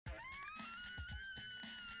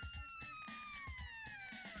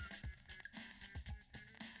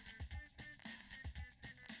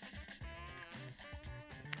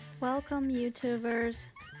Welcome, YouTubers.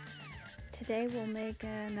 Today we'll make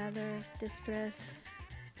another distressed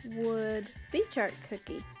wood beach art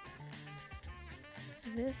cookie.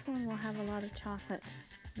 This one will have a lot of chocolate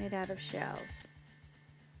made out of shells.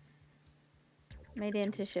 Made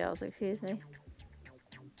into shells, excuse me.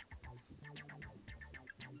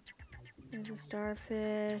 There's a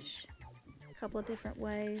starfish, a couple of different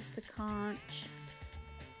ways, the conch,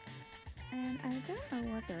 and I don't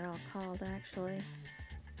know what they're all called actually.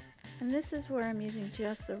 And this is where I'm using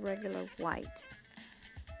just the regular white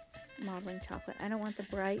modeling chocolate. I don't want the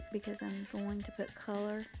bright because I'm going to put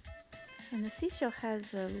color. And the seashell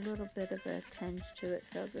has a little bit of a tinge to it,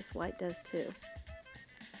 so this white does too.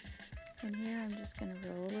 And here I'm just going to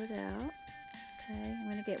roll it out. Okay, I'm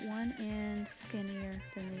going to get one end skinnier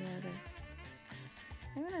than the other.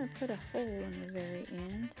 I'm going to put a hole in the very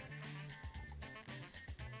end.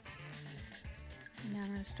 And now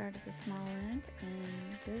I'm going to start at the small end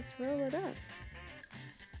and just roll it up.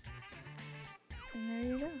 And there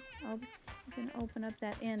you go. I'm going to open up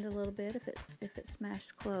that end a little bit if it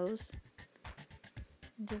smashed closed.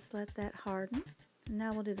 And just let that harden. And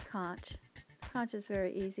now we'll do the conch. The conch is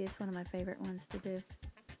very easy. It's one of my favorite ones to do.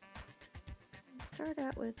 Start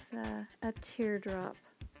out with a teardrop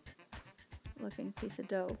looking piece of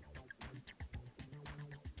dough.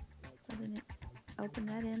 Open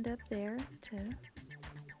that end up there too.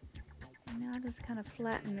 And now just kind of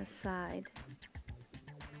flatten the side.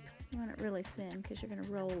 You want it really thin because you're going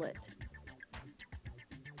to roll it.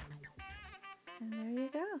 And there you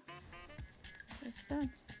go. It's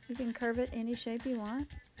done. You can curve it any shape you want.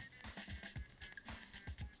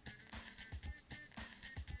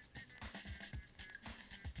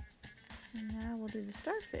 And now we'll do the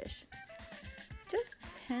starfish. Just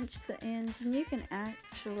pinch the ends, and you can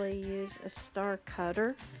actually use a star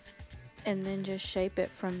cutter and then just shape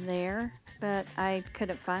it from there, but I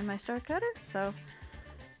couldn't find my star cutter, so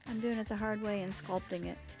I'm doing it the hard way and sculpting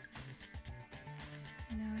it.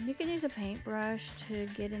 And you can use a paintbrush to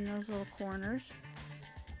get in those little corners,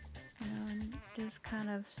 and just kind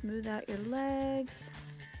of smooth out your legs.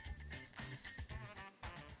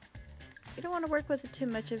 You don't want to work with it too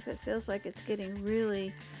much if it feels like it's getting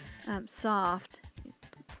really soft.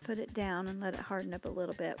 Put it down and let it harden up a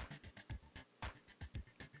little bit.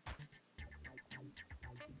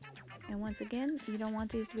 And once again, you don't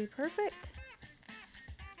want these to be perfect.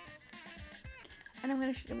 And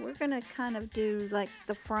we're gonna kind of do like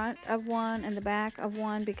the front of one and the back of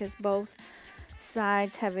one because both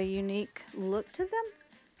sides have a unique look to them.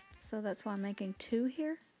 So that's why I'm making two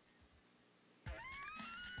here.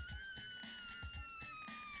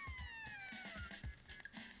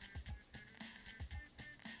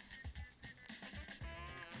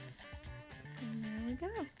 And there we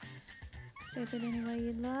go. Shape it any way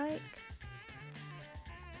you'd like.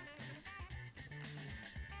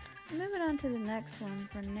 Moving on to the next one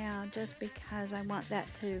for now, just because I want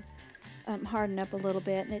that to harden up a little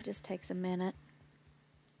bit, and it just takes a minute.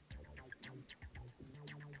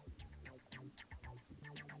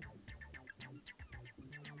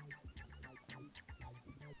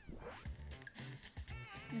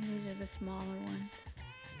 And these are the smaller ones.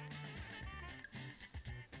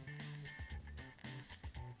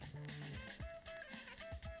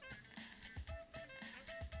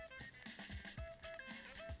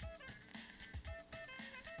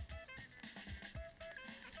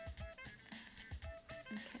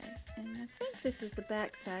 Okay, and I think this is the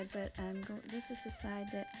back side, but this is the side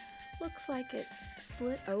that looks like it's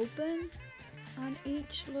slit open on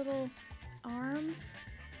each little arm.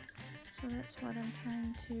 So that's what I'm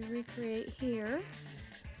trying to recreate here.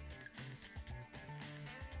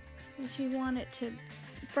 If you want it to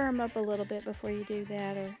firm up a little bit before you do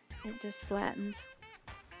that, or it just flattens.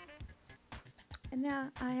 And now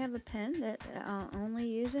I have a pen that I'll only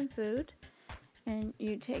use in food, and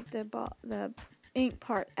you take the ink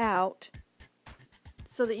part out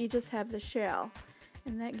so that you just have the shell,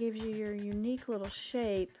 and that gives you your unique little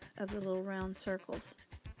shape of the little round circles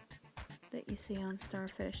that you see on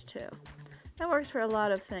starfish too. That works for a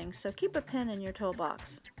lot of things, so keep a pen in your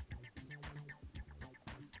toolbox.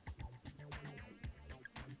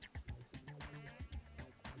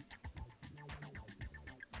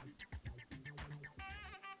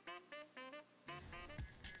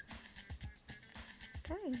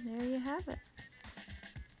 Okay, there you have it.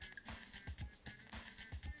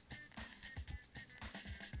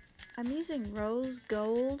 I'm using rose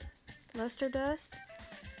gold luster dust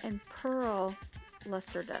and pearl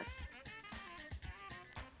luster dust.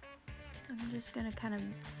 I'm just going to kind of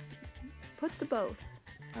put the both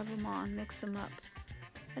of them on, mix them up.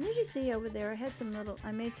 And as you see over there,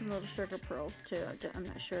 I made some little sugar pearls too. I'm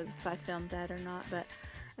not sure if I filmed that or not, but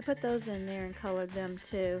I put those in there and colored them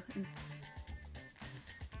too. And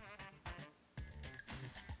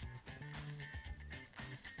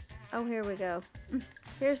oh, here we go.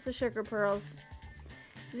 Here's the sugar pearls.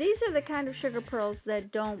 These are the kind of sugar pearls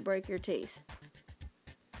that don't break your teeth.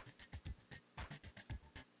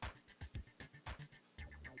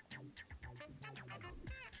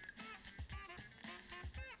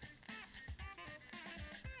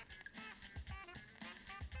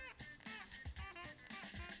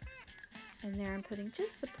 And there I'm putting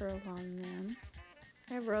just the pearl on them.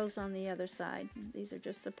 I have rose on the other side. These are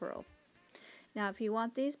just the pearl. Now if you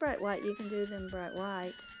want these bright white, you can do them bright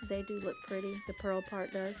white. They do look pretty, the pearl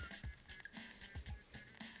part does.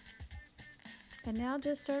 And now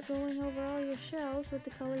just start going over all your shells with the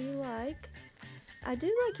color you like. I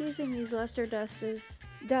do like using these luster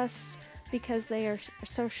dusts because they are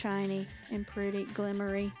so shiny and pretty,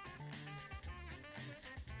 glimmery.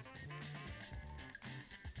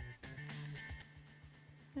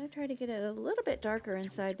 I'm going to try to get it a little bit darker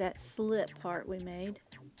inside that slit part we made.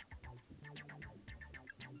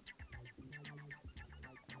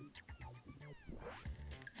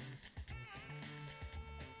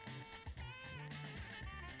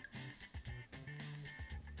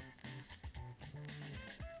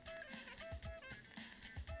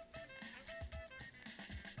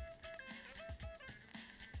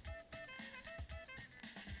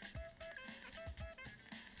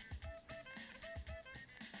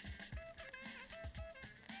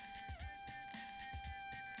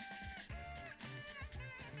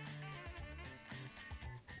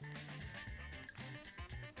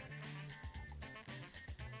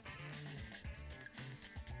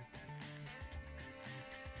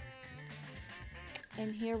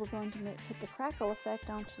 And here we're going to put the crackle effect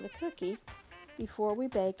onto the cookie before we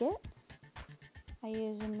bake it. I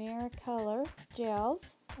use a mirror color gels.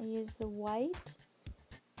 I use the white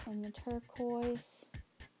and the turquoise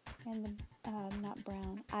and the, not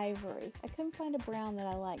brown, ivory. I couldn't find a brown that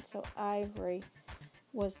I liked, so ivory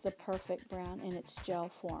was the perfect brown in its gel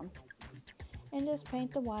form. And just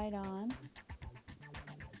paint the white on.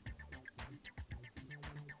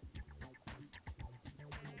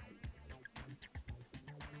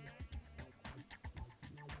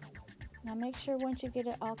 Now make sure once you get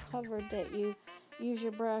it all covered that you use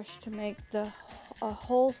your brush to make a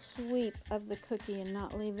whole sweep of the cookie and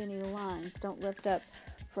not leave any lines. Don't lift up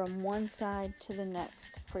from one side to the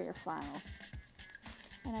next for your final.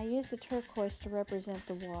 And I use the turquoise to represent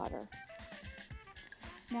the water.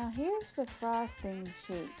 Now here's the frosting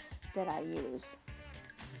sheets that I use.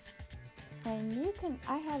 And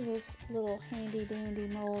I have this little handy dandy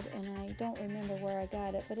mold and I don't remember where I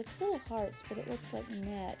got it, but it's little hearts, but it looks like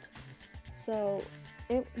net. So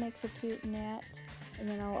it makes a cute net, and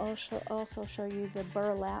then I'll also show you the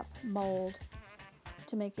burlap mold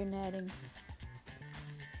to make your netting.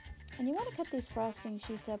 And you want to cut these frosting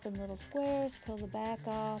sheets up in little squares, peel the back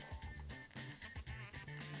off.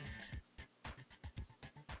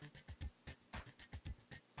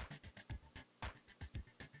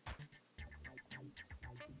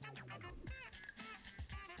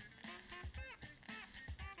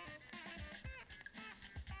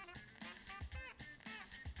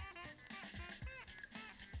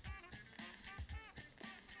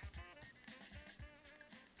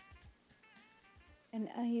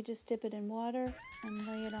 And you just dip it in water and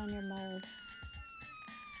lay it on your mold.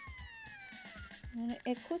 And then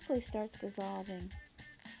it quickly starts dissolving.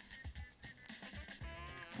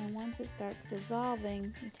 And once it starts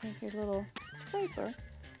dissolving, you take your little scraper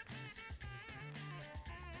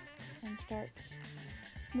and start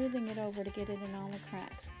smoothing it over to get it in all the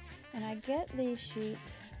cracks. And I get these sheets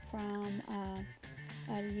from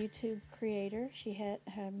a YouTube creator.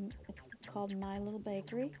 It's called My Little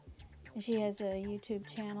Bakery. And she has a YouTube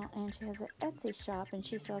channel and she has an Etsy shop and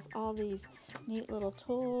she sells all these neat little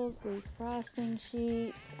tools, these frosting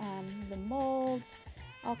sheets, the molds,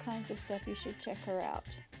 all kinds of stuff. You should check her out.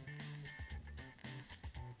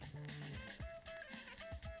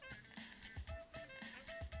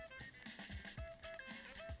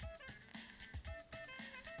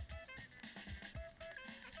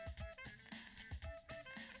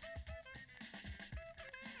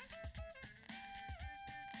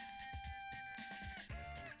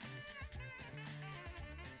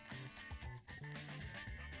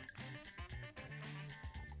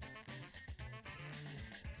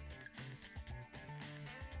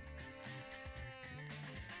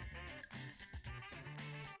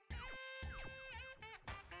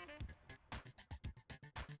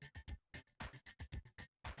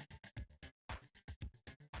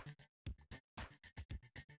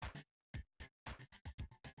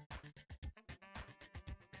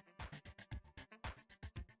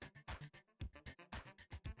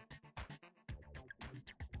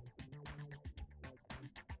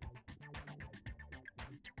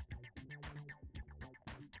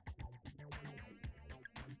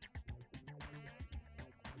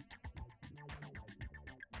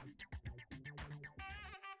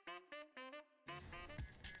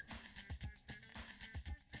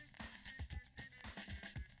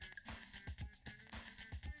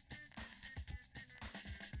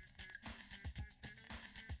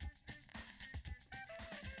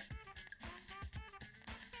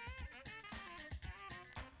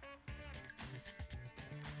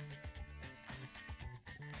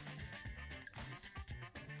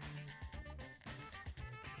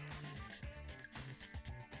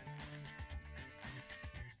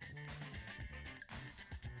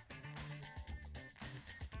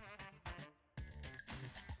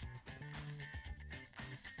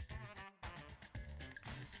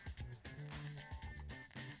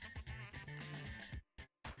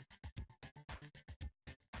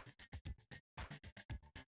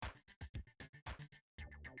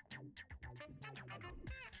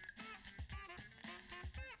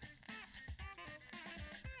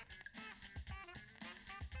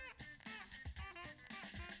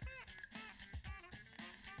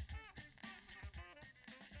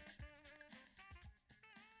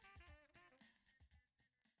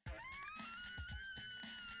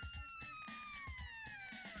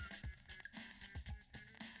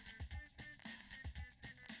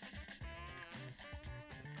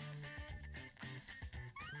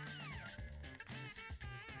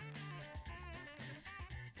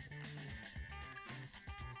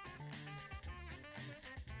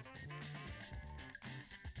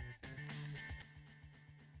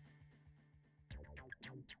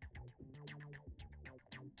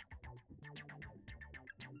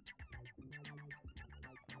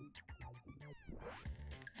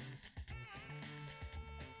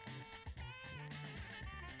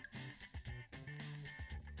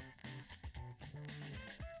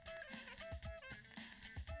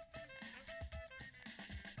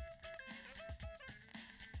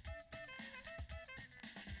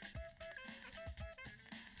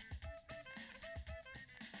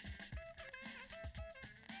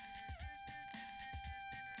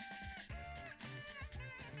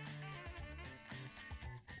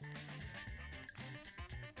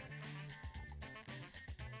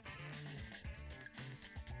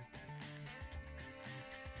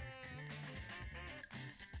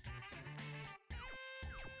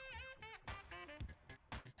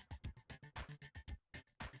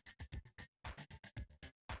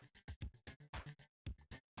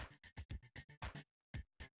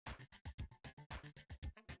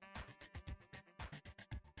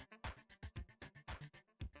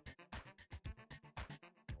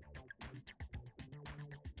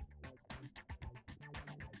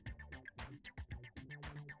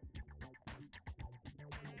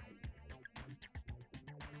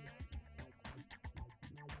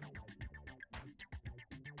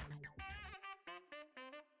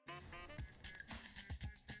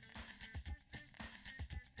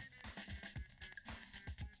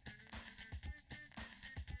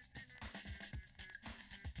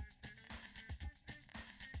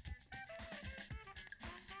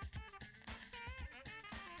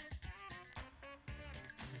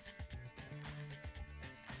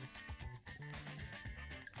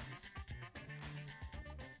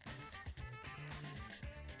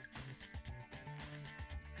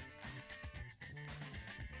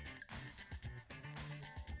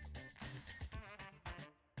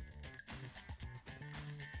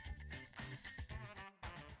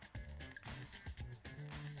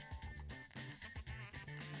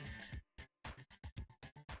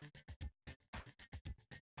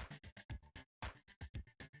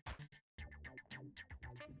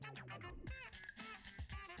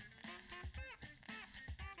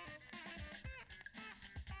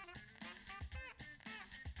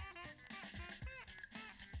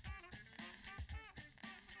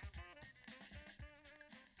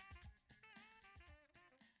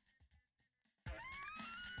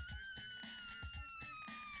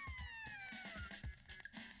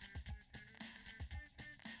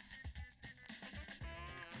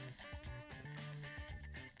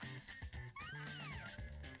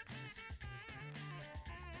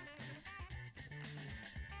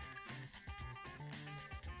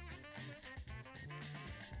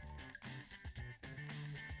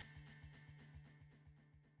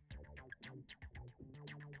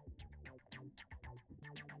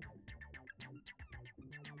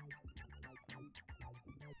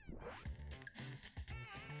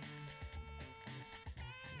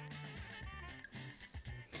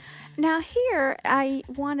 Now here I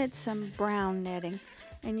wanted some brown netting,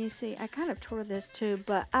 and you see I kind of tore this too,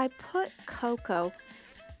 but I put cocoa,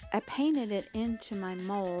 I painted it into my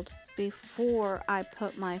mold before I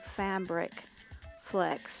put my fabric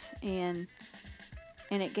flex in,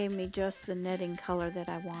 and it gave me just the netting color that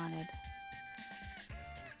I wanted.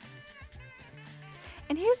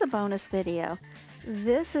 And here's a bonus video.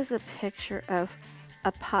 This is a picture of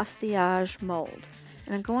a pastillage mold.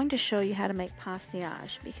 And I'm going to show you how to make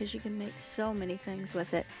pastillage because you can make so many things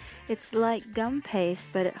with it. It's like gum paste,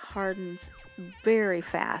 but it hardens very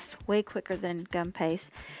fast, way quicker than gum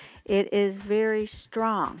paste. It is very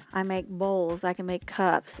strong. I make bowls, I can make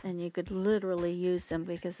cups, and you could literally use them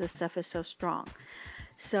because this stuff is so strong.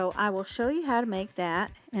 So I will show you how to make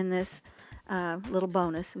that in this little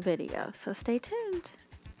bonus video. So stay tuned.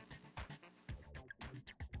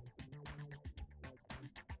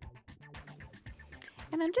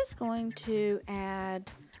 And I'm just going to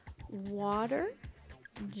add water,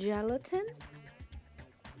 gelatin,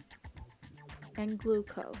 and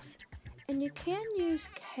glucose. And you can use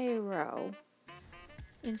Karo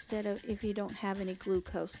instead of if you don't have any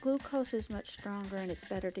glucose. Glucose is much stronger and it's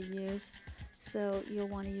better to use. So you'll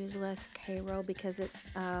want to use less Karo because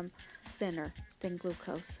it's thinner than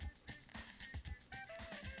glucose.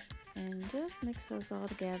 And just mix those all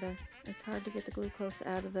together. It's hard to get the glucose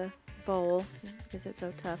out of the bowl because it's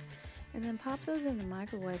so tough. And then pop those in the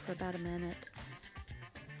microwave for about a minute.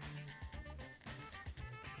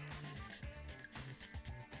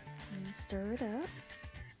 And stir it up.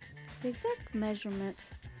 The exact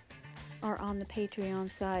measurements are on the Patreon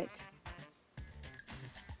site.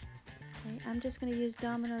 Okay, I'm just going to use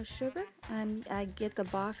Domino sugar. I get the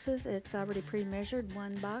boxes. It's already pre-measured,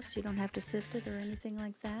 one box. You don't have to sift it or anything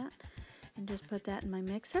like that. And just put that in my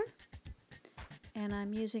mixer. And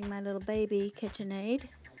I'm using my little baby KitchenAid.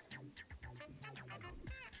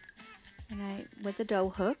 And with the dough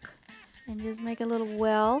hook. And just make a little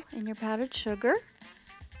well in your powdered sugar.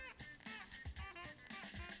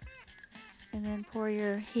 And then pour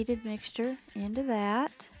your heated mixture into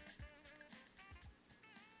that.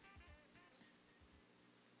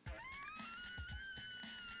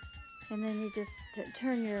 And then you just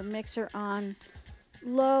turn your mixer on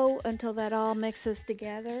low until that all mixes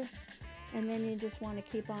together. And then you just want to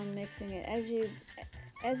keep on mixing it.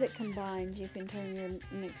 As it combines, you can turn your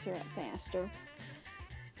mixer up faster.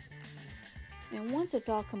 And once it's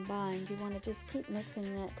all combined, you want to just keep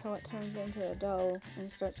mixing that till it turns into a dough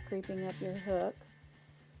and starts creeping up your hook.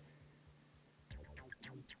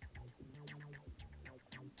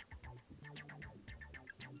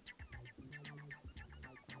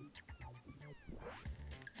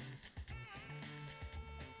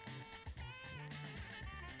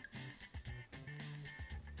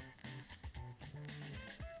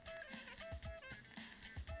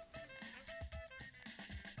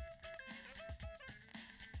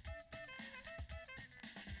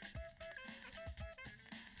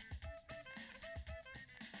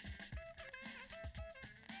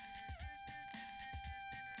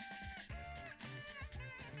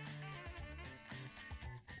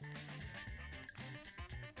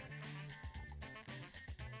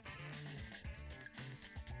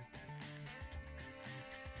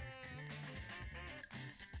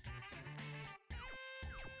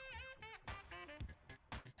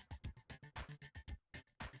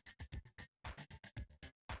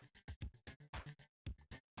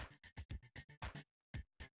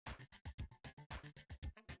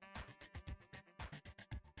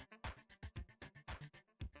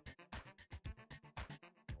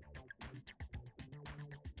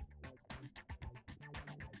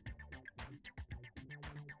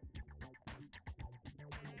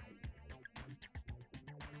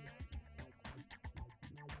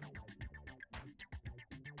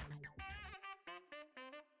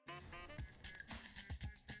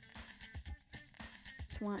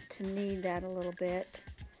 Want to knead that a little bit,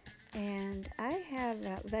 and I have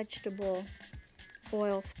a vegetable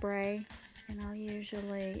oil spray, and I'll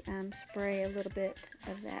usually spray a little bit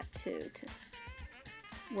of that too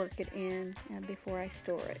to work it in before I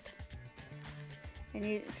store it. And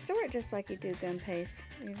you store it just like you do gum paste.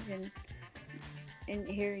 You can, and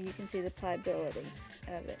here you can see the pliability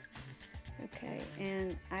of it. Okay,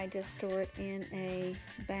 and I just store it in a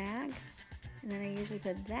bag. And then I usually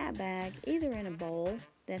put that bag either in a bowl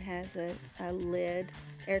that has a lid,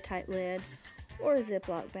 airtight lid, or a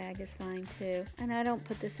Ziploc bag is fine too. And I don't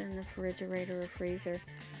put this in the refrigerator or freezer.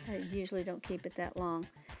 I usually don't keep it that long.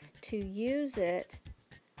 To use it,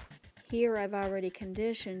 here I've already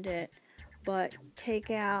conditioned it, but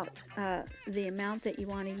take out the amount that you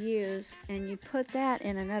want to use and you put that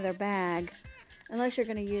in another bag unless you're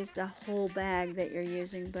going to use the whole bag that you're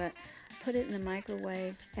using, but put it in the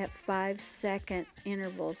microwave at 5-second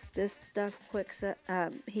intervals. This stuff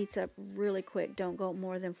heats up really quick. Don't go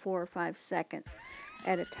more than 4 or 5 seconds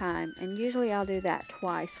at a time. And usually I'll do that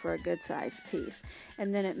twice for a good sized piece.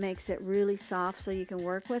 And then it makes it really soft so you can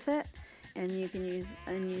work with it. And you can use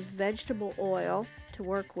vegetable oil to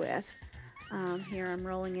work with. Here I'm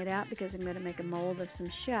rolling it out because I'm going to make a mold of some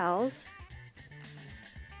shells.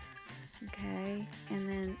 Okay, and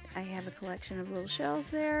then I have a collection of little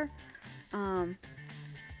shells there. I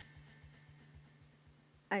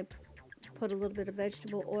put a little bit of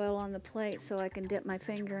vegetable oil on the plate so I can dip my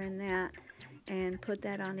finger in that and put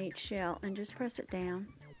that on each shell and just press it down.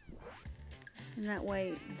 And that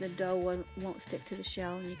way the dough won't stick to the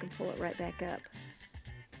shell and you can pull it right back up.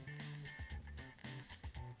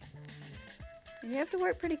 And you have to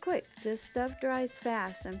work pretty quick. This stuff dries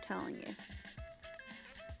fast, I'm telling you.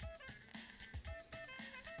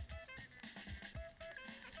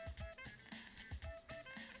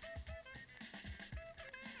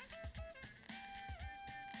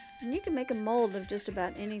 And you can make a mold of just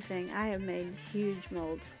about anything. I have made huge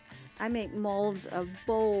molds. I make molds of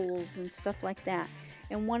bowls and stuff like that.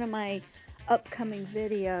 In one of my upcoming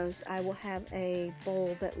videos, I will have a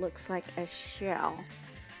bowl that looks like a shell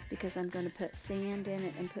because I'm going to put sand in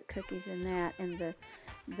it and put cookies in that. And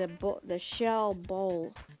the shell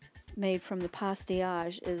bowl made from the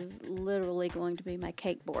Pastillage is literally going to be my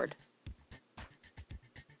cake board.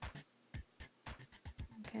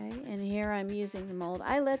 Okay, and here I'm using the mold.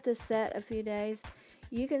 I let this set a few days.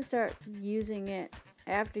 You can start using it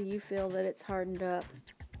after you feel that it's hardened up.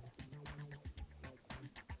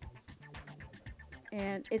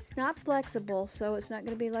 And it's not flexible, so it's not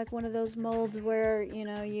going to be like one of those molds where, you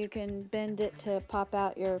know, you can bend it to pop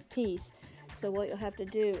out your piece. So what you'll have to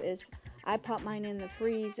do is, I pop mine in the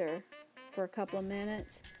freezer for a couple of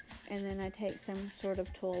minutes, and then I take some sort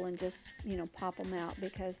of tool and just, you know, pop them out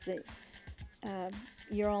because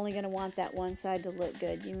you're only going to want that one side to look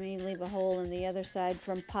good. You may leave a hole in the other side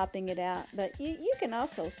from popping it out, but you can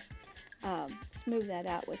also smooth that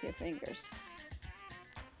out with your fingers.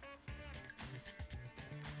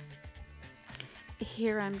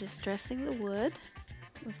 Here I'm distressing the wood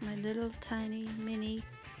with my little tiny mini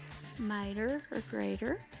miter or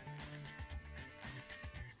grater.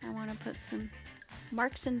 I want to put some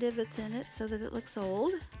marks and divots in it so that it looks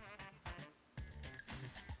old.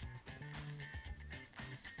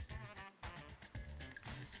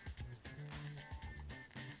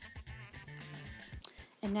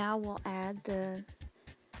 And now we'll add the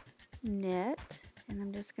net, and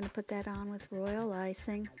I'm just going to put that on with royal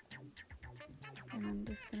icing. And I'm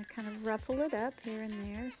just going to kind of ruffle it up here and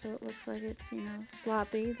there so it looks like it's, you know,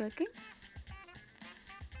 sloppy looking.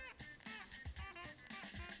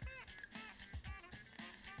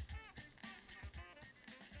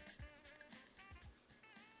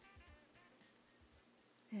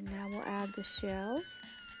 And now we'll add the shells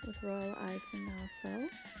with royal icing also.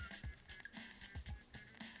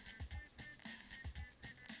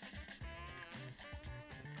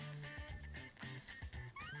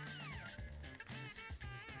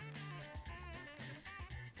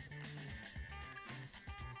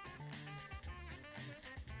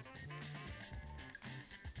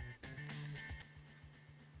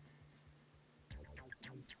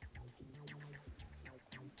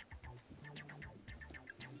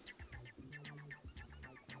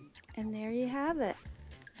 And there you have it.